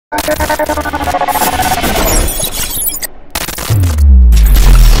I'm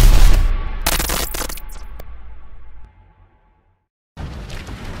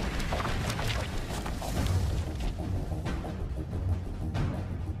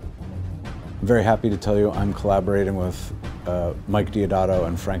very happy to tell you I'm collaborating with Mike Deodato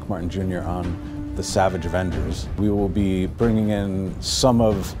and Frank Martin Jr. on the Savage Avengers. We will be bringing in some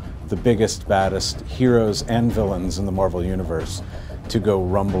of the biggest, baddest heroes and villains in the Marvel Universe to go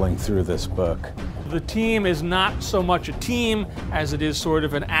rumbling through this book. The team is not so much a team as it is sort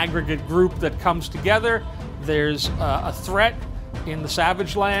of an aggregate group that comes together. There's a threat in the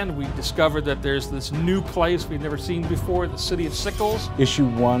Savage Land. We discovered that there's this new place we've never seen before, the City of Sickles. Issue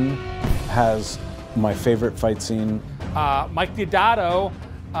 1 has my favorite fight scene. Mike Deodato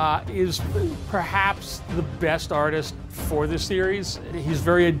is perhaps the best artist for this series. He's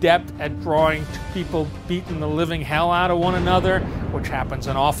very adept at drawing people beating the living hell out of one another, which happens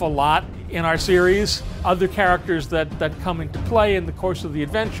an awful lot in our series. Other characters that come into play in the course of the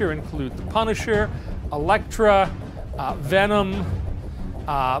adventure include the Punisher, Elektra, Venom,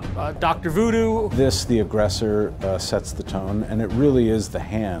 Dr. Voodoo. This, the aggressor, sets the tone, and it really is the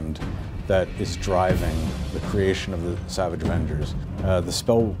Hand that is driving the creation of the Savage Avengers.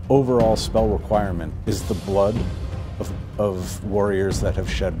 The overall spell requirement is the blood of warriors that have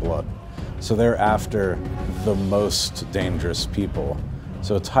shed blood. So they're after the most dangerous people.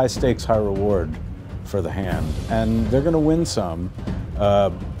 So it's high stakes, high reward for the Hand. And they're going to win some,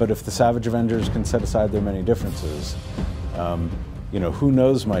 but if the Savage Avengers can set aside their many differences, you know, who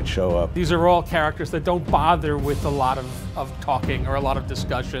knows might show up. These are all characters that don't bother with a lot of talking or a lot of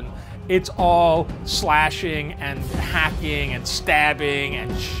discussion. It's all slashing and hacking and stabbing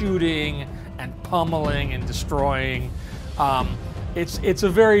and shooting and pummeling and destroying. It's a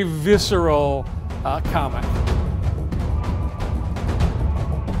very visceral comic.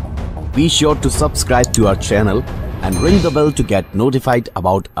 Be sure to subscribe to our channel and ring the bell to get notified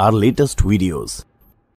about our latest videos.